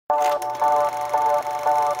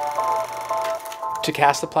To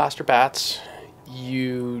cast the plaster bats,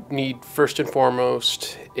 you need first and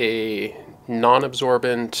foremost a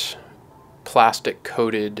non-absorbent plastic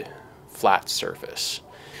coated flat surface.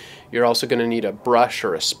 You're also going to need a brush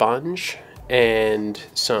or a sponge and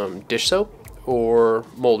some dish soap or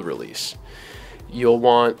mold release. You'll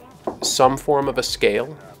want some form of a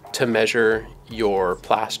scale to measure your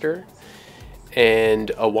plaster and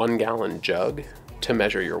a 1-gallon jug to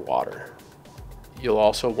measure your water. You'll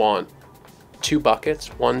also want 2 buckets,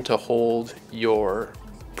 one to hold your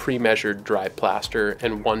pre-measured dry plaster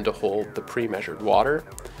and one to hold the pre-measured water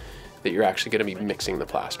that you're actually going to be mixing the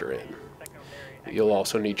plaster in. You'll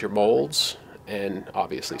also need your molds and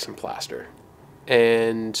obviously some plaster.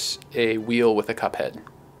 And a wheel with a cup head,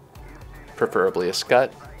 preferably a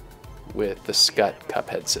Skutt with the Skutt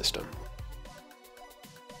Cuphead System.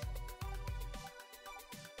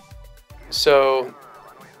 So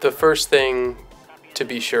the first thing to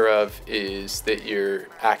be sure of is that you're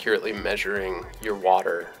accurately measuring your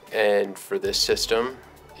water, and for this system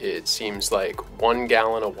it seems like 1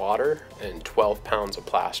 gallon of water and 12 pounds of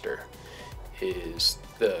plaster is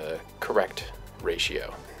the correct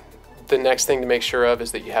ratio. The next thing to make sure of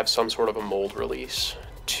is that you have some sort of a mold release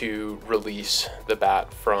to release the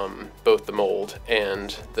bat from both the mold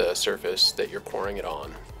and the surface that you're pouring it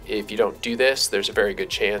on. If you don't do this, there's a very good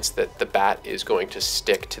chance that the bat is going to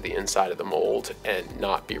stick to the inside of the mold and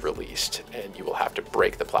not be released, and you will have to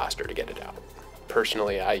break the plaster to get it out.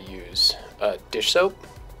 Personally, I use dish soap,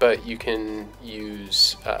 but you can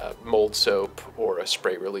use mold soap or a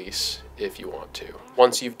spray release if you want to.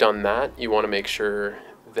 Once you've done that, you want to make sure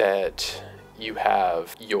that you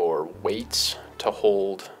have your weights to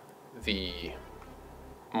hold the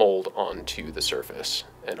mold onto the surface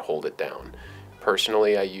and hold it down.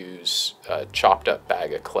 Personally, I use a chopped up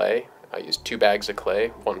bag of clay. I use 2 bags of clay,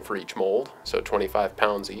 one for each mold, so 25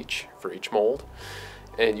 pounds each for each mold.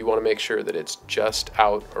 And you want to make sure that it's just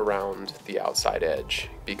out around the outside edge,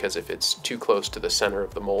 because if it's too close to the center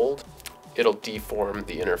of the mold, it'll deform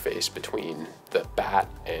the interface between the bat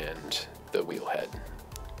and the wheel head.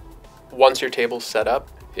 Once your table's set up,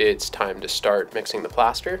 it's time to start mixing the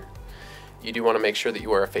plaster. You do want to make sure that you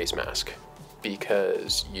wear a face mask,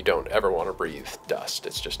 because you don't ever want to breathe dust.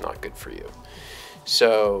 It's just not good for you.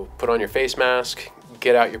 So put on your face mask,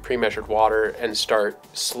 get out your pre-measured water, and start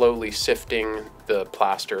slowly sifting the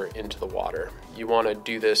plaster into the water. You want to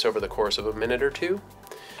do this over the course of a minute or two.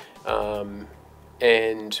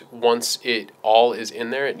 And once it all is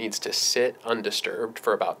in there, it needs to sit undisturbed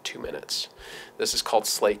for about 2 minutes. This is called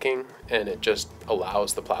slaking, and it just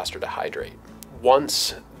allows the plaster to hydrate.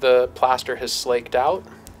 Once the plaster has slaked out,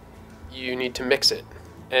 you need to mix it.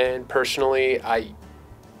 And personally, I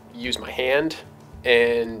use my hand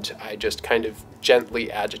and I just kind of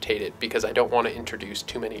gently agitate it because I don't want to introduce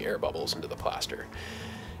too many air bubbles into the plaster.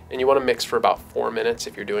 And you want to mix for about 4 minutes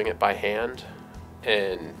if you're doing it by hand,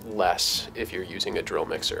 and less if you're using a drill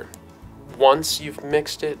mixer. Once you've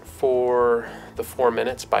mixed it for the 4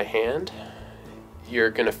 minutes by hand,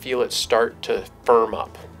 you're going to feel it start to firm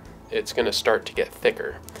up. It's going to start to get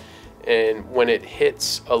thicker. And when it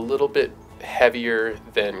hits a little bit heavier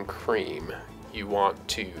than cream, you want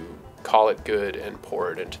to call it good and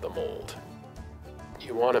pour it into the mold.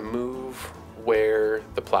 You want to move where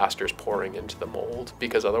the plaster is pouring into the mold,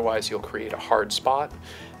 because otherwise you'll create a hard spot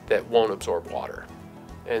that won't absorb water.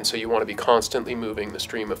 And so you want to be constantly moving the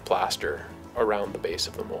stream of plaster around the base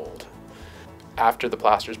of the mold. After the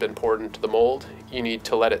plaster's been poured into the mold, you need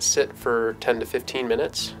to let it sit for 10 to 15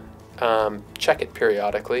 minutes. Check it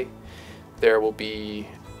periodically. There will be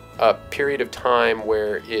a period of time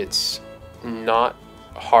where it's not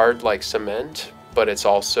hard like cement, but it's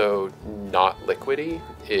also not liquidy.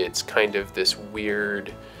 It's kind of this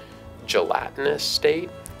weird gelatinous state,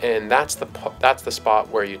 and that's the spot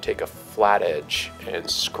where you take a flat edge and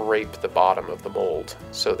scrape the bottom of the mold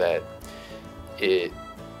so that it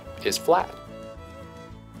is flat.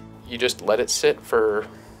 You just let it sit for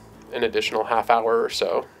an additional half hour or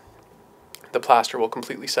so. The plaster will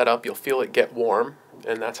completely set up. You'll feel it get warm,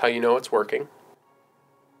 and that's how you know it's working.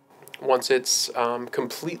 Once it's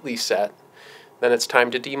completely set, then it's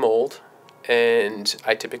time to demold, and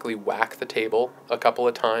I typically whack the table a couple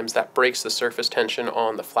of times. That breaks the surface tension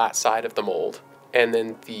on the flat side of the mold, and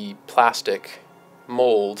then the plastic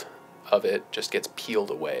mold of it just gets peeled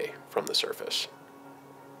away from the surface,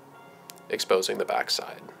 exposing the back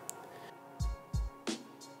side.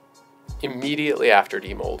 Immediately after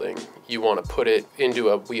demolding, you want to put it into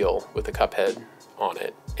a wheel with a cup head on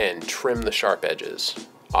it and trim the sharp edges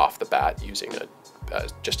off the bat using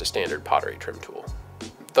just a standard pottery trim tool.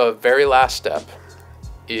 The very last step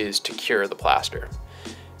is to cure the plaster.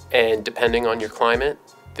 And depending on your climate,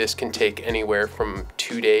 this can take anywhere from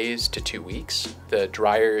 2 days to 2 weeks. The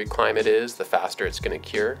drier your climate is, the faster it's going to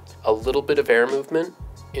cure. A little bit of air movement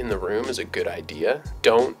in the room is a good idea.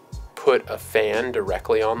 Don't put a fan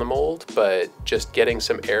directly on the mold, but just getting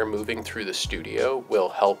some air moving through the studio will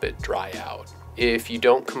help it dry out. If you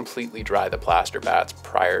don't completely dry the plaster bats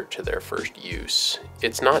prior to their first use,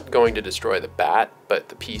 it's not going to destroy the bat, but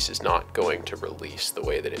the piece is not going to release the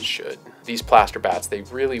way that it should. These plaster bats, they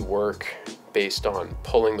really work based on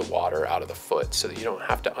pulling the water out of the foot so that you don't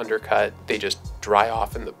have to undercut. They just dry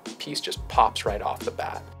off and the piece just pops right off the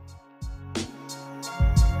bat.